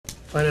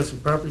Finance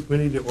and Property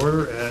Committee to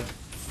order at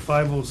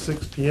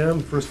 5:06 PM,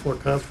 first floor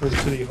conference,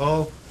 City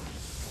Hall,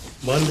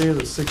 Monday,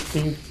 the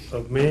 16th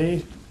of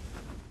May.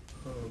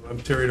 I'm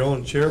Terry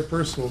Dolan,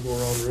 chairperson. We'll go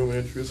around the room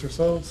and introduce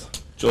ourselves.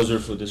 Joe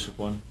Zerflu, District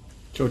 1.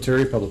 Joe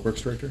Terry, Public Works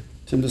Director.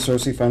 Tim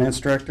DeSorsi, Finance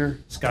Director.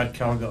 Scott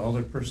Calga,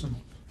 Alderperson.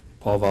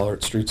 Paul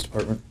Vollert, Streets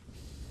Department.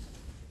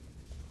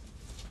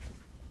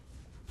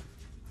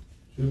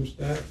 Jim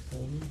Stack.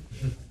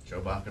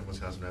 Joe Bakken,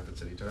 Wisconsin Rapids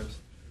City Times.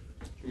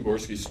 Jim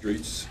Gorski,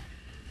 Streets.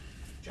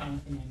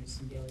 Jonathan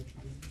Anderson, Daily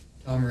Tribune.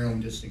 Tom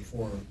Rome, District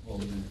 4,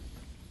 Alderman.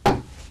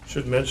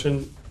 Should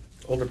mention,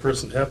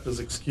 Alderperson Hepp is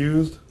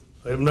excused.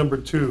 Item number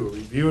 2,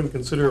 review and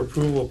consider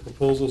approval of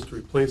proposals to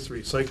replace the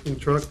recycling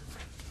truck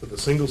with a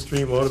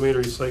single-stream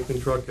automated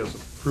recycling truck as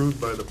approved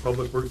by the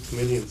Public Works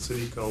Committee and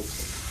City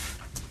Council.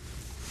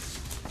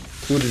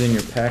 Included in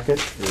your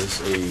packet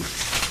is a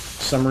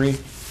summary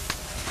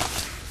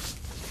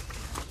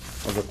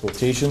of the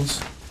quotations.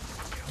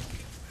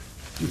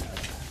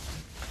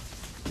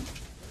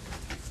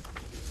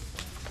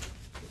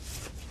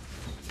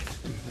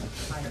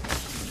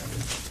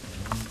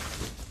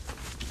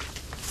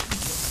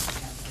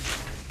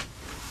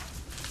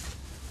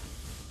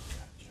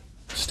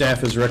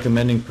 Staff is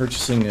recommending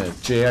purchasing a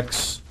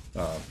JX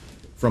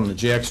from the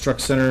JX Truck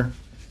Center,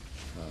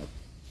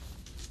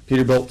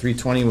 Peterbilt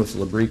 320 with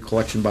Labrie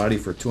collection body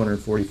for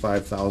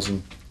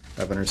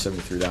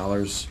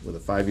 $245,573 with a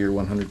 5-year,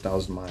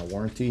 100,000-mile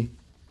warranty,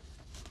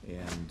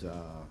 and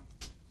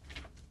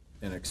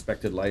an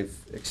expected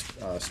life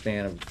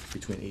span of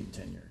between 8 and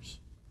 10 years.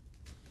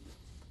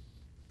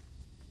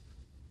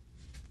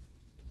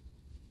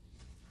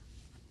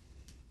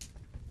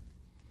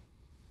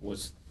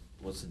 What's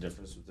the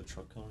difference with the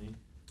truck county?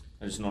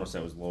 I just noticed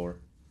that was lower.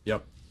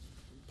 Yep.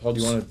 Paul,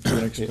 do you want to do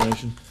an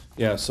explanation?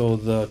 Yeah, so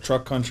the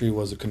Truck Country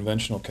was a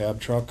conventional cab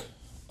truck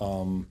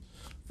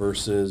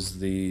versus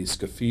the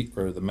Scafit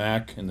or the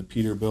Mack and the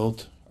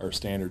Peterbilt are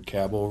standard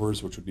cab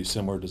overs, which would be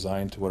similar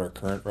design to what our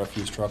current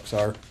refuse trucks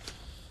are.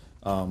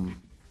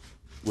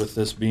 With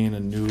this being a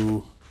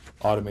new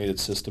automated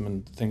system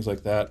and things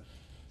like that,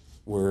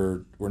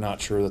 we're not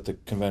sure that the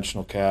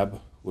conventional cab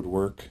would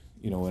work,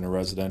 in a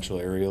residential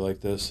area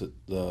like this.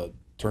 The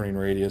turning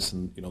radius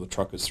and the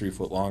truck is 3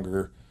 foot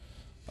longer.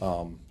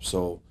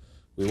 So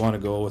we want to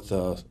go with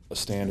a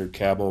standard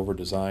cab over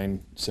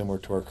design similar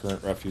to our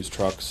current refuse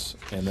trucks,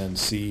 and then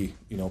see,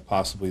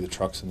 possibly the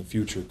trucks in the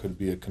future could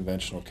be a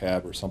conventional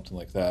cab or something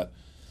like that.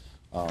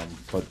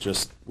 But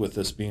just with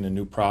this being a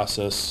new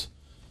process,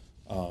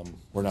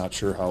 we're not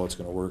sure how it's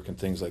going to work and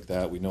things like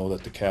that. We know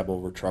that the cab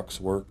over trucks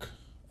work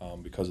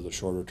because of the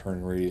shorter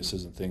turning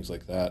radiuses and things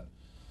like that.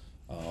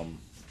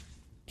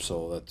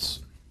 So that's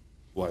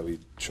why we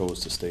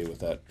chose to stay with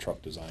that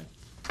truck design.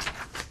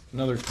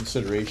 Another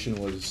consideration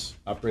was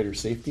operator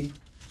safety.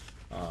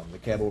 The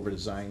cab over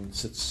design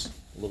sits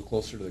a little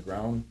closer to the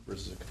ground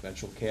versus a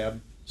conventional cab.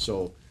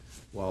 So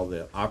while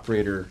the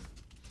operator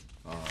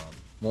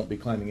won't be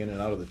climbing in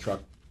and out of the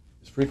truck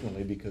as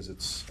frequently because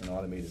it's an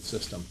automated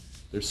system,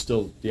 there's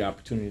still the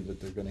opportunity that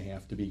they're going to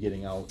have to be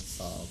getting out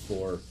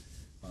for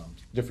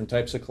different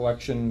types of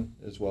collection,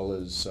 as well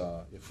as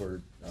if we're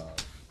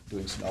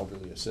doing some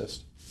elderly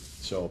assist.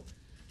 So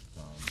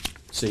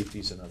safety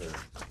is another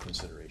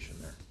consideration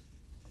there.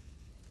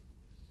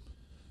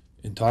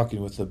 In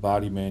talking with the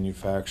body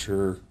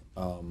manufacturer,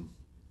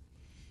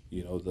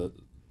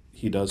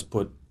 he does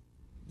put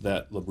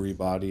that Labrie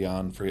body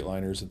on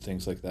Freightliners and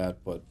things like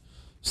that, but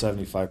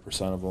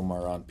 75% of them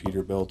are on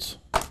Peterbilts,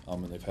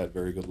 and they've had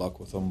very good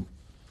luck with them.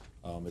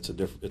 It's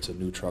a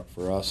new truck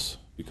for us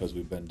because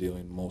we've been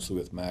dealing mostly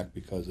with Mack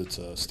because it's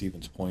a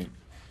Stevens Point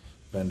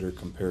vendor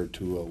compared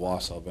to a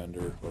Wausau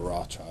vendor or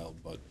Rothschild,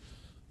 but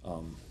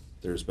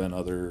there's been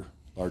other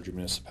larger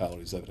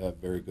municipalities that have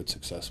very good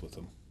success with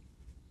them.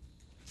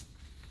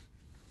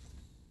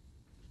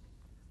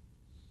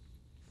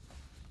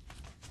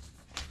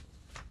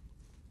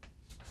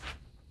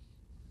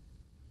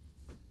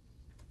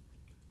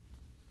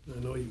 I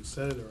know you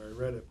said it or I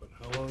read it, but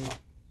how long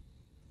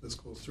this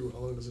goes through? How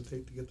long does it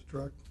take to get the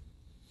truck?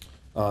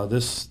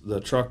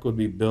 The truck would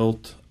be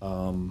built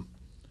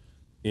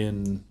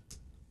in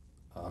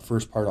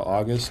first part of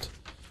August,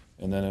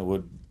 and then it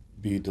would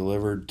be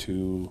delivered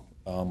to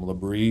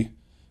Labrie,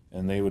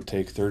 and they would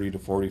take 30 to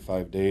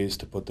 45 days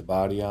to put the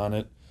body on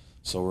it.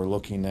 So we're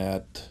looking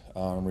at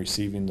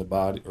receiving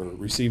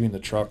the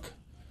truck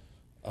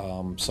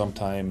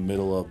sometime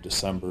middle of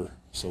December.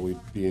 So we'd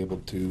be able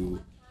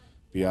to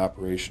be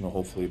operational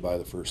hopefully by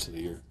the first of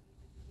the year.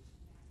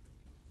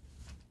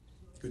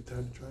 Good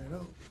time to try it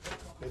out.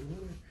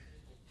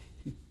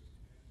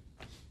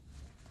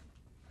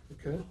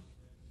 Okay.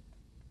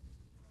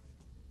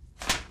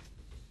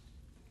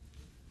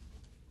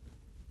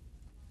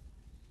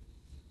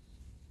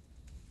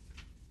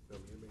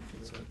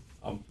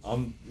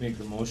 I'll make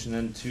the motion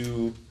then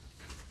to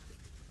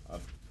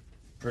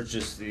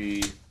purchase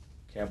the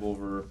cab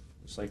over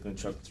recycling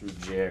truck through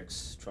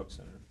JX Truck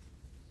Center.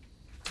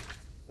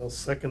 I'll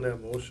second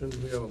that motion.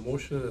 We have a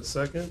motion and a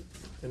second.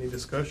 Any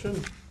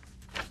discussion?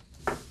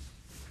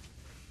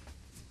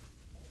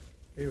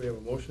 Okay, we have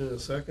a motion and a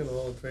second,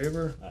 all in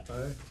favor?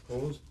 Aye.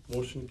 Opposed,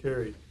 motion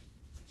carried.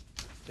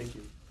 Thank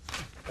you.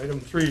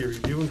 Item 3,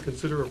 review and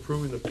consider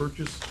approving the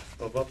purchase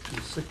of up to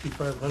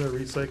 6,500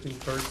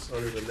 recycling carts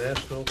under the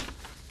National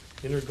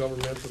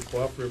Intergovernmental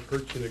Cooperative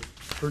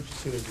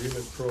Purchasing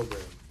Agreement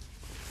Program.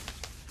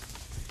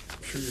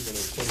 I'm sure you're gonna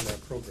explain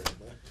that program,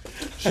 huh?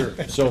 Sure.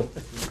 So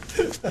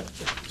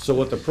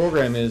what the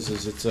program is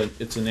it's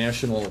a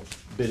national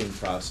bidding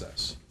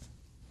process.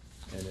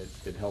 And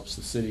it helps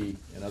the city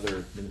and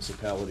other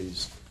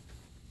municipalities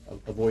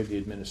avoid the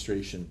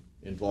administration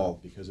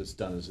involved because it's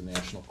done as a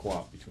national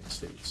co-op between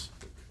states.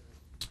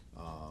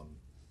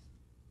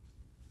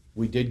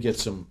 We did get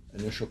some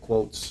initial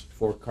quotes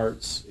for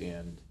carts,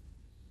 and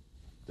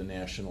the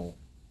national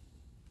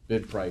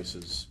bid price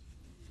is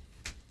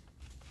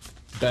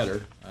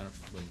better. I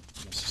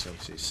wouldn't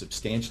necessarily say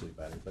substantially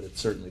better, but it's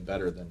certainly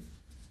better than,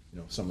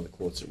 some of the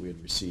quotes that we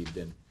had received.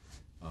 And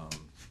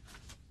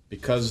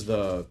because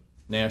the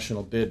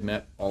national bid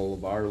met all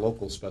of our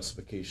local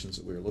specifications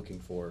that we were looking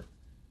for,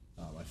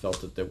 I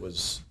felt that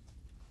was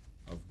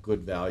of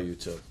good value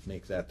to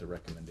make that the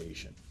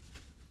recommendation.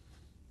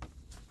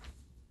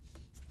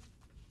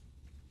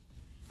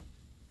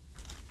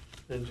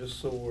 And just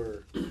so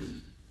we're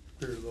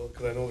clear,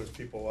 because I know there's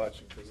people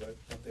watching, because I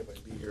thought they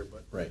might be here,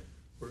 but Right.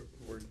 we're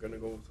gonna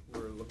go,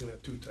 we're looking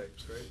at 2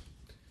 types, right?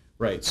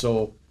 Right,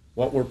 so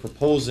what we're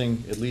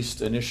proposing, at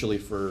least initially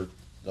for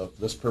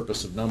this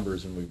purpose of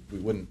numbers, and we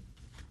wouldn't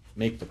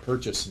make the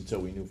purchase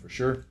until we knew for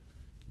sure,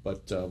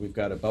 but we've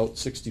got about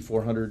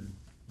 6,400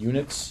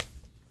 units,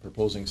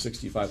 proposing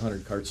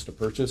 6,500 carts to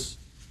purchase.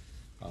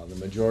 The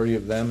majority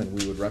of them, and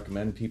we would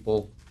recommend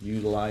people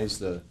utilize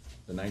the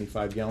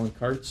 95-gallon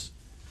carts,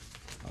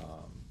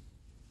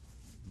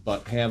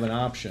 but have an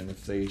option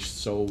if they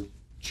so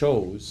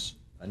chose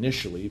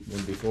initially,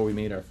 before we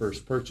made our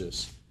first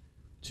purchase,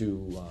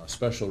 to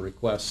special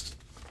request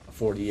a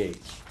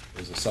 48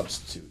 as a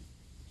substitute.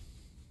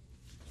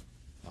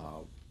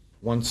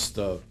 Once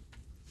the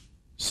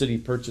city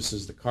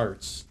purchases the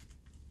carts,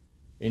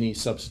 any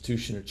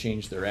substitution or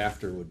change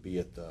thereafter would be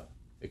at the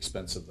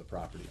expense of the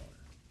property owner.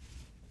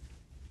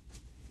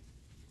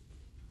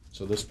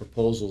 So this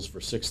proposal's for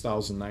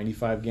 6,000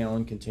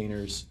 95-gallon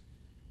containers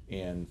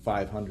and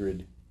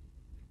 500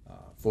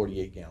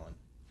 48-gallon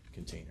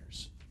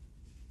containers.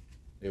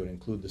 They would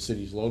include the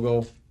city's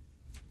logo.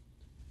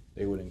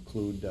 They would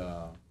include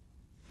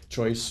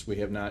choice. We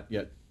have not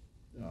yet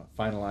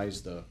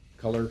finalized the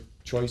color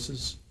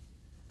choices,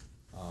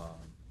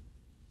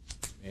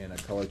 and a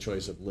color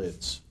choice of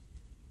lids,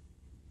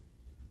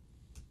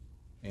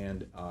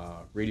 and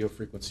radio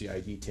frequency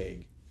ID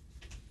tag,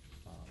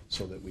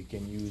 so that we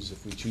can use,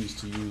 if we choose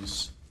to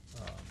use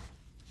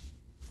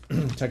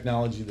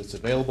technology that's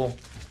available,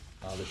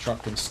 the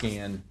truck can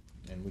scan,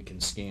 and we can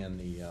scan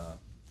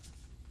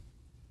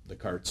the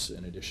carts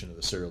in addition to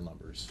the serial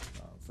numbers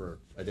for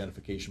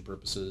identification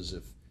purposes.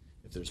 If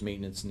there's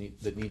maintenance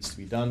that needs to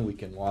be done, we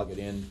can log it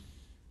in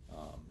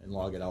and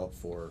log it out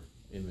for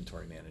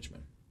inventory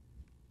management.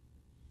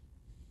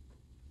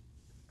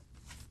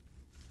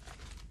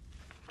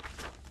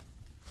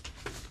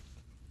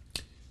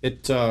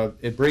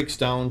 It breaks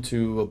down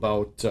to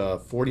about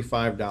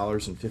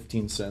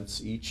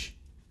 $45.15 each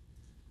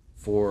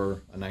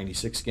for a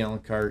 96-gallon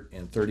cart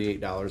and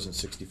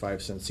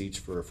 $38.65 each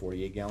for a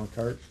 48-gallon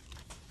cart.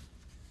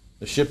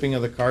 The shipping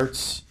of the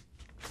carts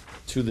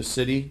to the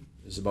city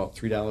is about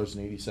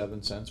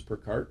 $3.87 per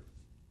cart.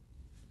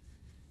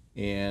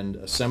 And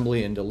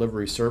assembly and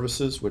delivery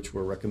services, which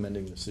we're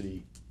recommending the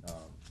city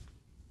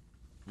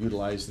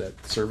utilize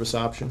that service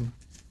option,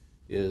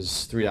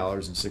 is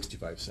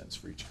 $3.65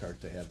 for each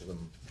cart to have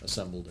them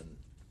assembled and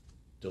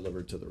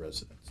delivered to the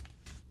residents.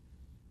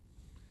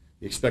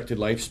 The expected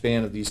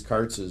lifespan of these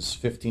carts is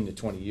 15 to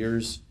 20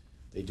 years.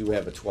 They do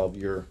have a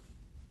 12-year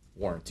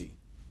warranty.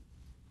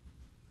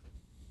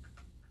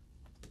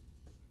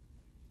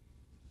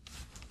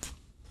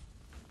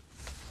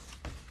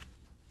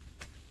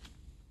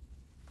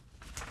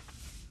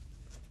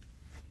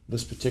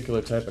 This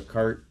particular type of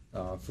cart,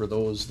 for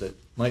those that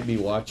might be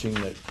watching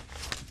that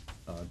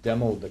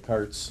demoed the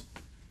carts,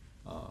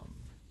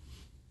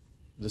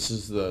 this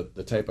is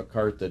the type of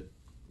cart that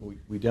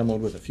we demoed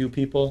with a few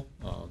people,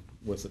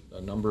 with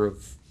a number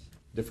of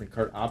different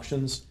cart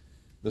options.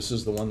 This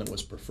is the one that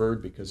was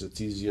preferred because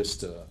it's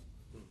easiest to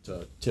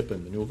tip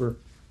and maneuver,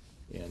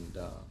 and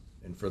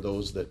for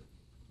those that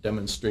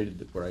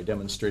demonstrated, where I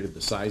demonstrated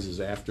the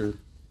sizes after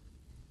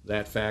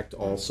that fact,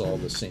 all saw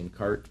the same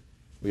cart.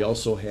 We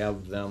also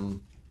have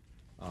them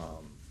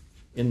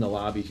in the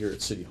lobby here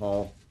at City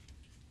Hall,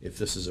 if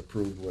this is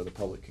approved, where the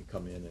public can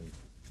come in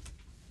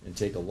and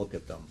take a look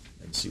at them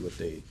and see what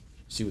they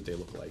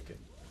look like, and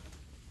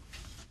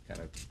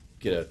kind of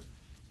get a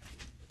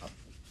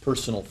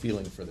personal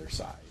feeling for their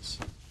size.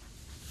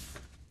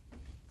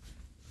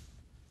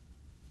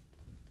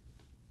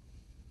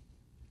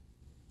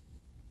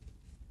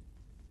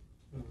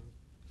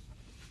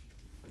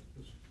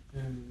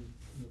 And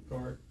the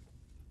cart,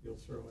 you'll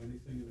throw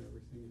anything and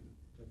everything in it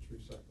that's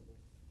recyclable.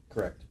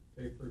 Correct.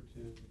 Paper,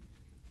 tin,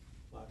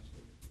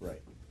 plastic.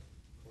 Right.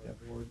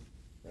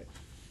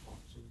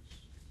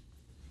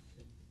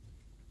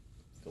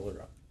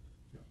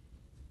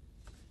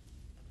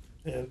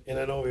 And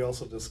I know we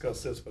also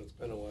discussed this, but it's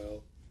been a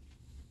while.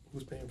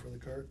 Who's paying for the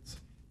carts?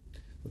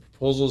 The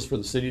proposal is for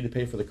the city to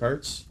pay for the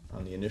carts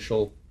on the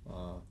initial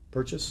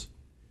purchase,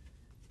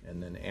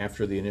 and then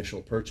after the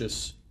initial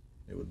purchase,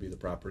 it would be the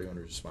property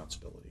owner's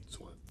responsibility. That's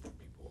what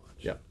people watch.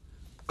 Yeah.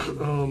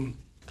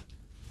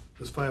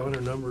 This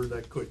 500 number,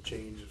 that could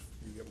change if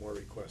you get more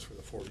requests for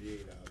the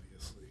 48,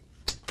 obviously.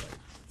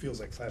 Feels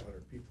like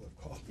 500 people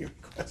have called me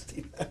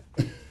requesting that.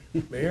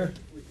 Mayor?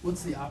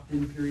 What's the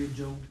opt-in period,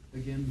 Joe,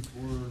 again,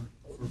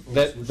 for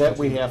folks? That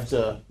we have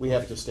to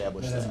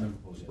establish That that. hasn't been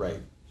proposed yet. Right.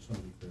 Just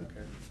wanna be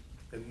clear.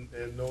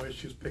 Okay. And no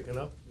issues picking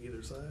up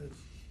either side?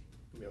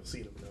 I mean, I've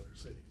seen them in other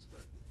cities,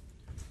 but.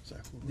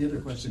 The other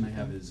question I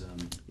have is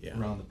Yeah.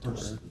 around the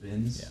purchase of the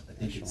bins. Yeah. I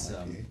think it's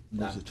Or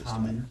not is it just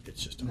common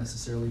it's just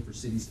necessarily for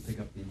cities to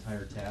pick up the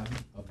entire tab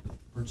of the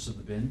purchase of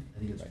the bin. I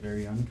think it's Right.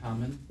 very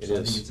uncommon. It So I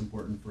is. think it's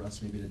important for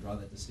us maybe to draw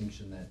that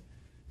distinction that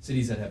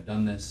cities that have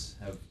done this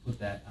have put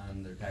that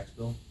on their tax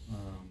bill Yeah, I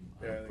on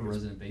think a per it's-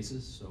 resident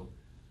basis. So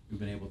we've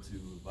been able to,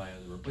 via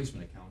the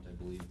replacement account, I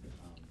believe,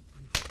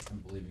 I'm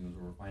believing is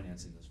where we're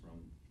financing this from,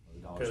 the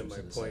dollars Kind of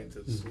from my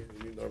citizens. point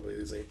is, you normally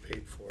these ain't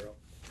paid for.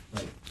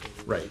 Right.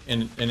 Right,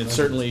 and it's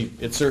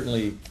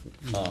certainly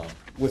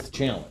with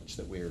challenge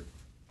that we're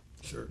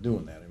Sure.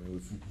 doing that. I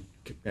mean,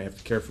 I have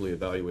to carefully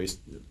evaluate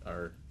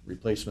our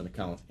replacement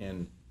account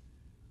and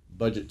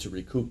budget to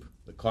recoup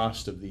the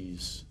cost of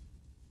these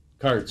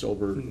carts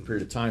over a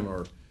period of time,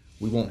 or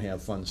we won't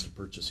have funds to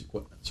purchase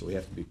equipment. So we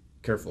have to be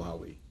careful how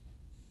we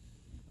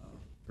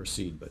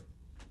proceed, but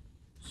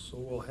So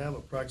we'll have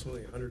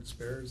approximately 100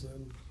 spares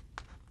then?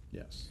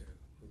 yes.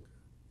 Yeah, okay.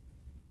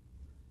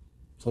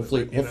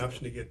 Hopefully, An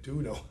option to get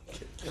two, no.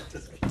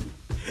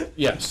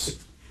 yes.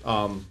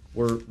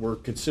 We're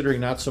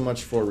considering not so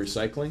much for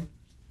recycling.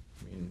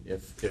 I mean,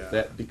 if Yeah.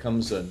 that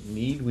becomes a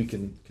need, we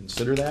can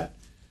consider that.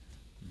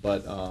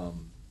 But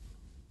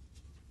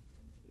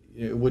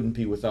it wouldn't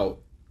be without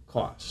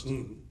cost.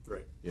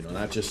 Right. You know,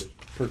 not just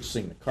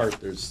purchasing the cart.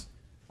 There's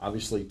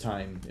obviously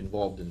time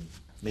involved in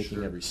making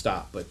Sure. every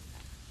stop. But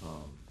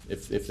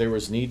if there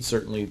was need,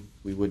 certainly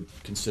we would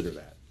consider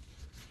that.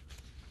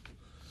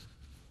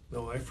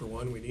 No, I, for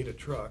one, we need a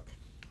truck.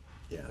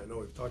 Yeah. I know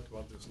we've talked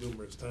about this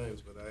numerous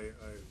times, but I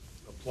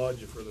applaud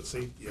you for the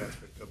safety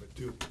aspect of it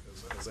too,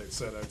 because as I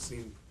said, I've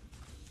seen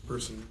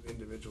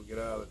individual get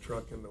out of the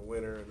truck in the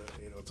winter, and,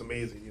 it's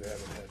amazing you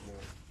haven't had more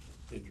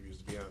injuries,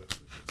 to be honest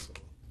with you, so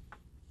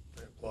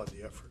I applaud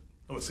the effort.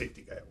 I'm a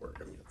safety guy at work,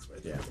 I mean, that's what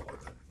I do Yeah. all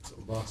the time, so.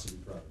 The boss will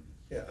be proud of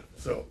you. Yeah,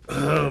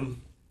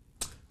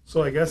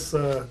 so I guess,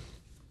 let's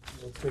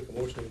make a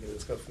motion, we can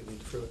discuss if we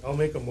need further. I'll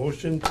make a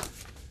motion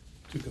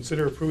to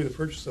consider approving the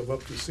purchase of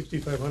up to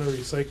 6,500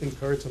 recycling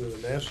carts under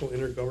the National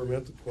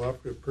Intergovernmental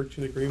Cooperative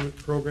Purchasing Agreement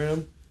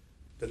Program.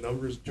 The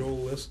numbers Joel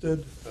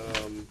listed,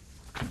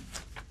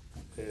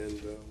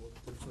 and we'll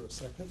look for a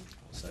second.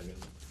 I'll second.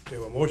 We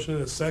have a motion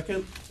and a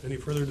second. Any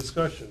further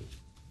discussion?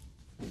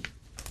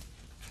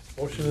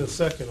 Motion and a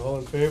second. All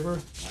in favor?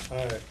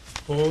 Aye.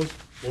 Opposed?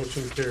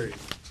 Motion carried.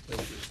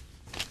 Thank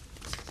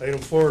you.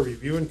 Item 4,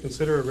 review and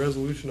consider a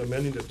resolution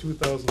amending the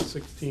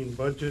 2016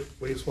 budget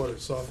wastewater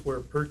software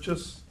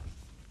purchase.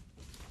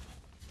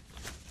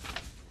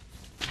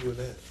 Do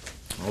that.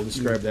 I'll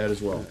describe that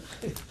as well.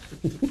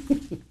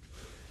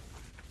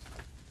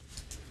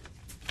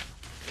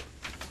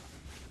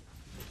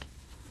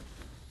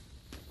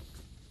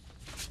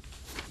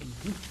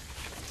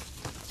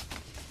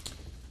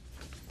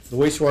 The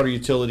wastewater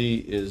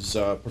utility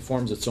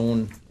performs its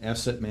own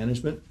asset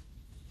management,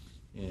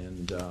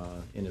 and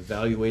in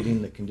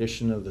evaluating the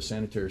condition of the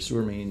sanitary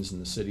sewer mains in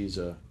the city is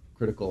a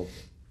critical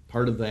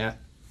part of that.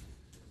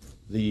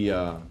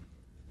 The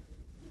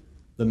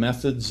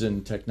methods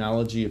and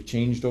technology have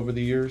changed over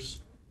the years,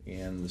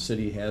 and the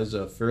city has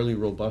a fairly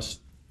robust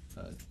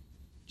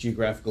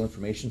geographical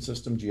information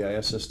system,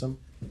 GIS system,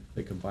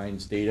 that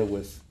combines data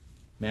with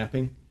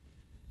mapping.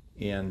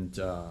 And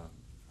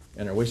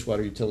our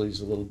wastewater utility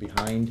is a little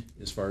behind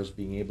as far as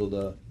being able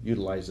to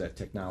utilize that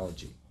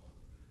technology.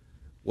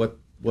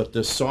 What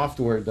this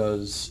software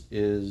does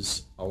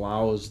is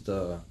allows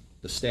the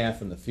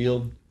staff in the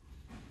field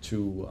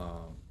to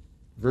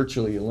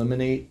virtually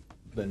eliminate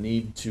the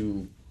need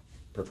to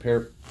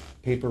prepare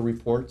paper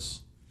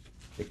reports.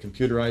 It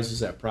computerizes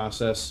that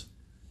process,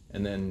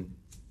 and then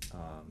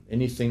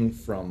anything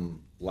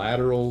from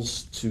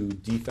laterals to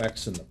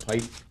defects in the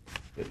pipe,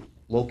 it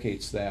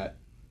locates that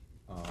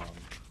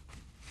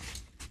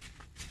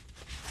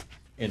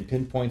and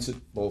pinpoints it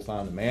both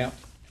on the map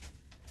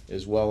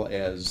as well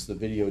as the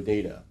video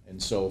data.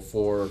 And so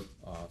for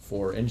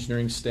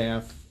engineering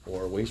staff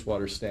or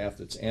wastewater staff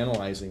that's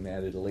analyzing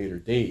that at a later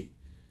date,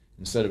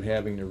 instead of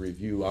having to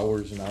review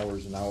hours and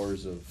hours and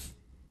hours of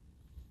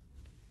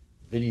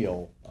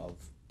video of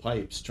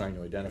pipes trying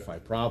to identify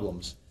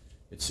problems,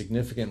 it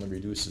significantly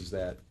reduces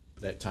that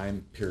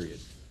time period.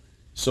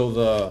 So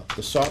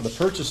the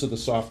purchase of the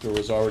software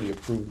was already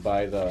approved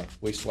by the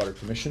Wastewater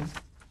Commission.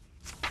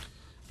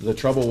 The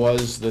trouble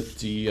was that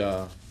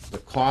the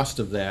cost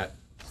of that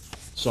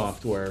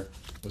software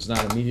was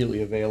not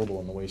immediately available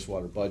in the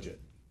wastewater budget.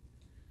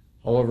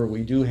 However,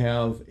 we do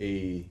have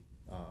a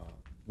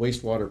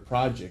wastewater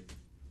project,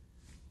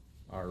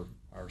 our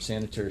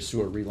sanitary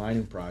sewer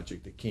relining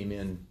project that came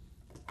in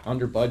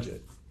under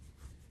budget,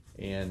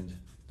 and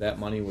that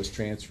money was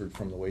transferred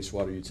from the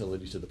wastewater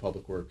utility to the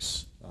Public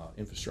Works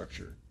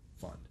infrastructure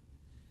fund.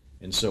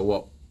 And so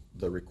what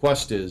the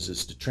request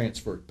is to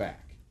transfer it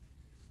back,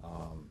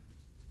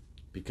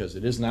 because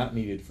it is not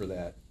needed for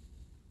that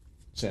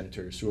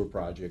sanitary sewer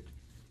project,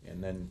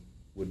 and then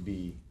would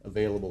be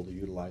available to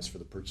utilize for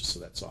the purchase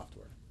of that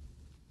software.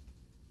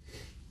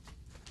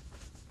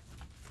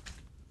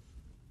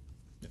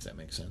 If that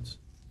makes sense.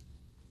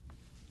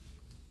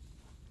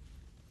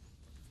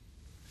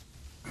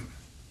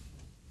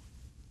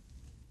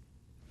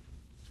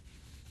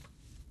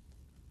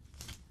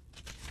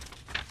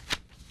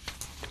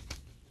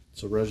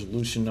 So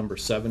resolution number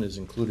 7 is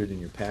included in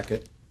your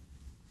packet.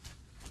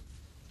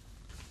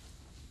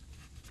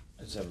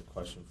 I just have a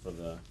question for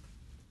the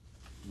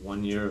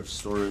 1 year of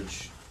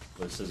storage,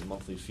 but it says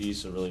monthly fee,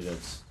 so really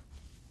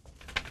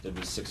that'd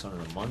be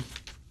 $600 a month?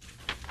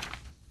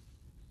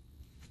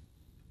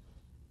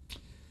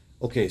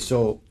 Okay,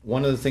 so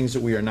one of the things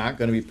that we are not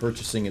gonna be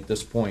purchasing at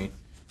this point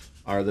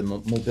are the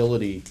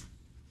mobility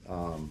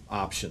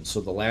options.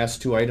 So the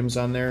last 2 items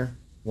on there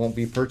won't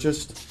be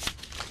purchased.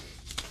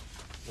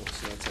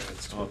 So that's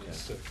Okay.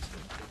 26.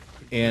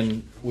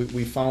 And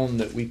we found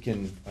that we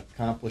can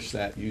accomplish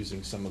that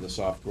using some of the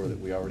software that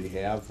we already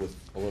have with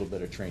a little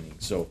bit of training.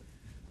 So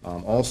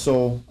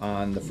also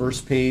on the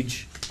first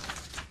page,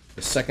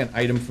 the second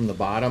item from the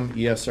bottom,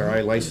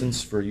 ESRI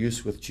license for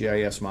use with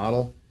GIS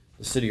model,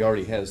 the city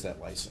already has that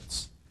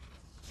license.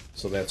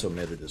 So that's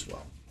omitted as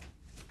well.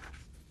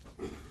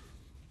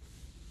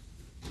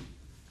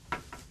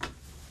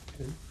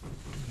 Okay.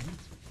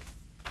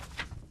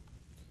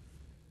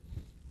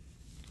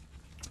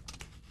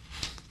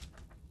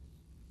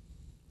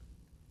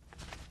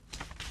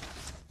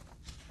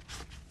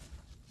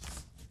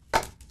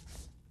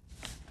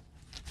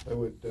 I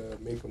would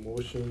make a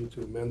motion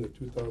to amend the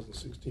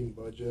 2016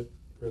 budget,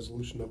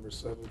 resolution number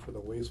 7 for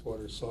the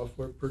wastewater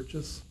software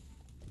purchase.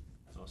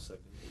 I'll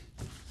second.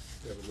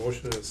 We have a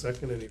motion and a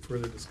second. Any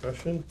further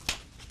discussion?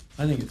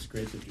 I think it's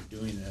great that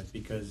you're doing that,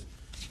 because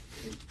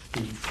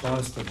the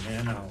cost of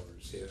man-hours,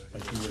 Yeah.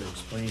 like you were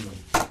explaining,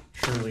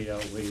 surely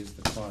outweighs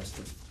the cost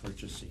of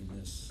purchasing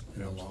this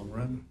in the long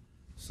run.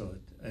 So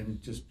I'm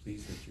just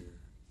pleased that you're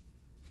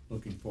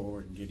looking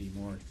forward and getting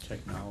more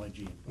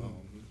technology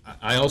involved.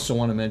 I also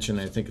want to mention,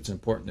 I think it's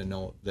important to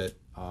note that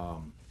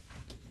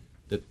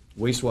that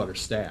wastewater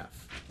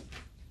staff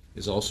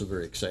is also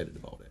very excited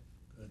about it.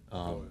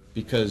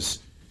 Because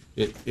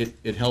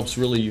it helps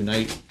really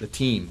unite the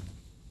team.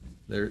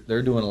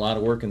 They're doing a lot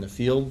of work in the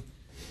field,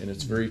 and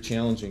it's very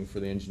challenging for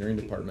the engineering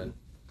department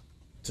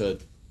to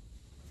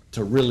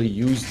really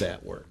use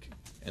that work.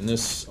 And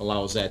this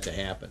allows that to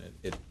happen.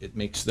 It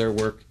makes their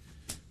work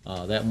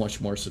that much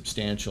more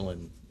substantial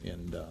and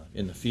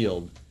in the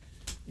field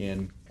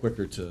and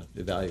quicker to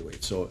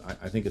evaluate. So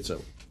I think it's a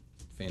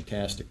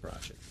fantastic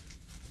project.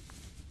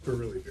 For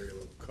really very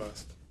little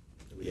cost.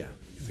 Yeah.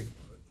 When you think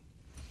about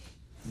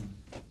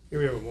it. Here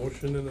we have a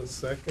motion and a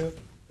second.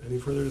 Any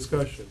further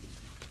discussion?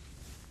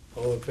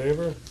 All in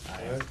favor?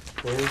 Aye.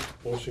 Opposed?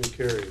 Motion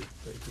carried.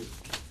 Thank you.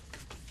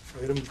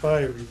 Item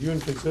 5, review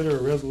and consider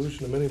a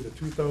resolution amending the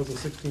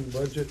 2016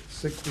 budget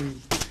sick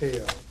leave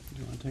payout. Do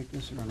you want to take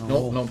this or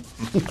no? No, I'm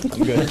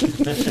good.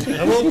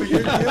 I'm hoping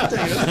you're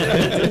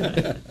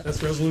taking it.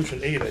 That's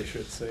resolution 8, I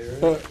should say,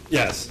 right?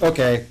 Yes,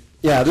 okay.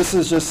 Yeah, this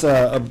is just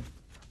a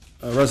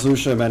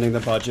resolution amending the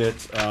budget.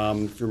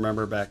 If you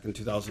remember back in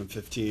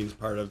 2015, as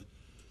part of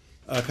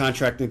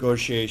contract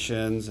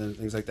negotiations and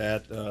things like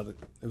that,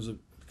 it was a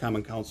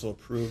Common Council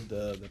approved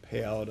the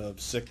payout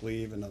of sick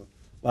leave, and a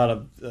lot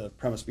of the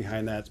premise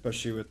behind that,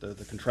 especially with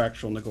the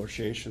contractual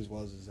negotiations,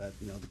 is that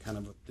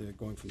the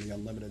going from the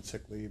unlimited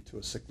sick leave to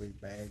a sick leave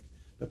bag.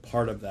 But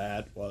part of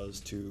that was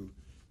to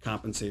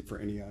compensate for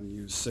any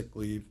unused sick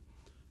leave.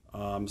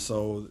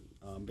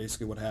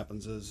 Basically what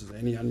happens is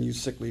any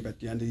unused sick leave at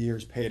the end of the year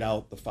is paid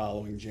out the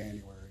following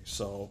January.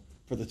 So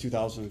for the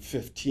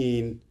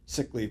 2015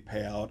 sick leave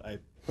payout, I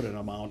put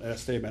an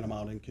estimated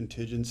amount in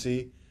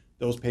contingency.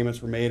 Those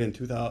payments were made in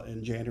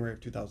January of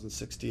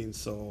 2016.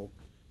 So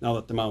now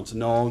that the amount's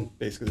known,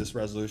 basically this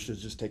resolution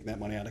is just taking that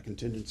money out of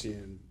contingency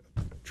and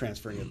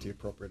transferring it to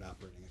appropriate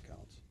operating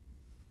accounts.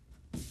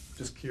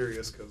 Just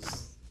curious,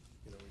 because,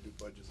 we do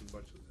budgets and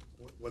budgets.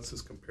 What's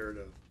this compared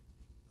to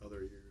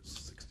other years?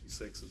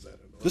 66, is that?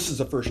 This is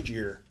the first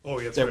year Oh,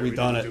 yeah, that's that right, we've we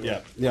done didn't it. do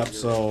Yep, it. yep. You're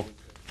So right.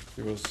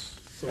 it was.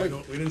 So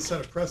we didn't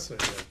set a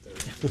precedent yet there.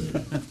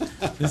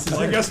 This is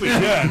Well, I guess we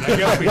did. I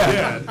guess we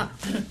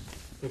did.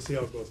 We'll see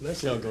how it goes next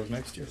See year. how it goes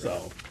next year.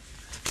 So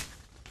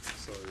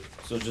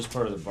So just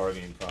part of the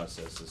bargaining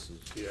process, this is.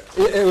 yeah.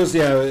 it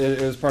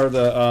was part of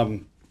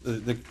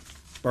the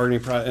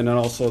bargaining and then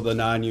also the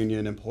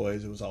non-union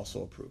employees. It was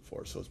also approved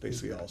for. So it's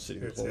basically all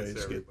city It's employees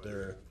get everybody,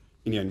 their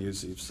yeah.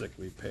 unused sick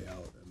leave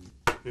payout.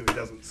 It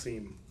doesn't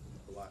seem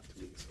a lot to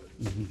me, so.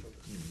 Mm-hmm.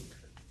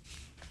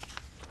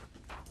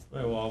 All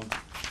right, well, I'll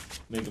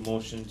make a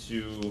motion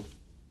to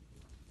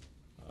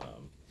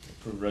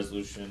approve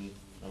resolution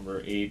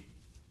number 8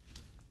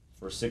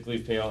 for sick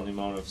leave payout in the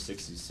amount of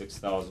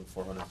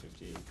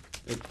 $66,458.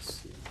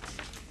 It's,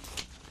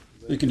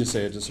 you can just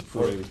say it, just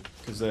approve,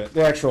 because the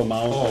actual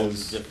amount Oh, it's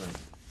is, different.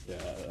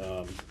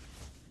 yeah,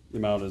 the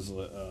amount is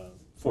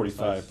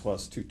 45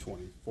 plus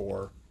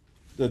 224.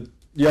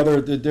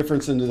 The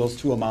difference into those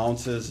two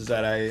amounts is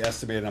that I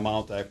estimate an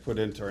amount that I put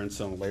into our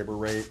incidental labor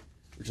rate,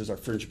 which is our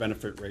fringe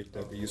benefit rate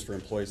that we use for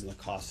employees in the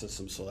cost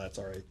system, so that's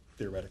already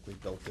theoretically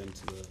built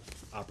into the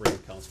operating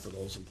accounts for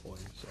those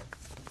employees, so.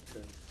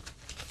 Okay.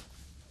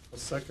 I'll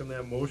second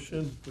that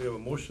motion. We have a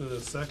motion and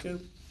a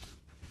second.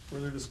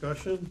 Further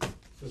discussion?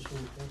 Just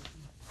one question,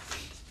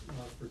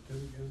 for Tim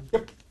again.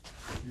 Yep.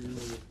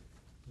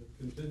 The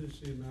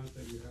contingency amount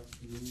that you have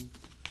to move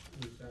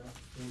is that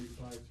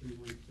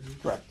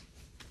 45,312? Correct.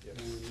 And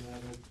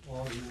that'll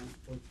augment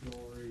what you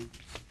already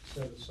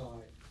set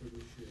aside for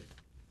this year.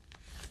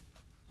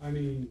 I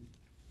mean,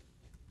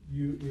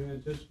 you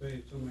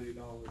anticipate so many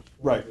dollars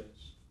for Right. this.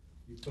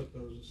 You put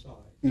those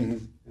aside,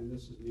 Mhm. and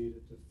this is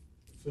needed to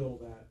fill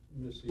that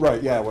missing.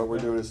 Right, yeah, what we're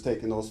doing is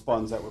taking those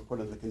funds that were put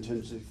in the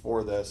contingency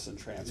for this and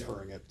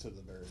transferring it to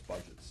the various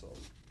budgets, so.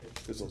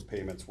 Because those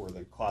payments were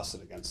then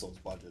costed against those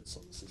budgets, so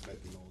this is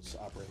making those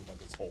operating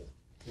budgets whole.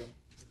 Yep.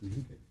 Mhm.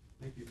 Okay,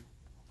 thank you.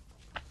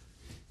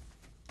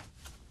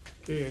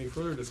 Okay, any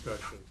further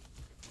discussion?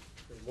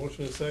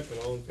 Motion and second,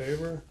 all in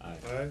favor? Aye.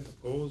 Aye,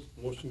 opposed,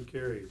 motion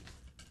carried.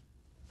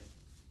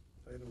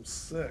 Item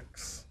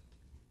 6,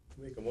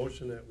 make a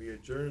motion that we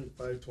adjourn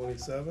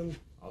 5:27.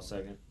 I'll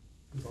second.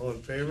 All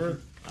in favor?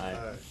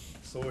 Aye.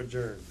 So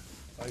adjourned,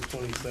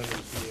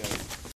 5:27 PM.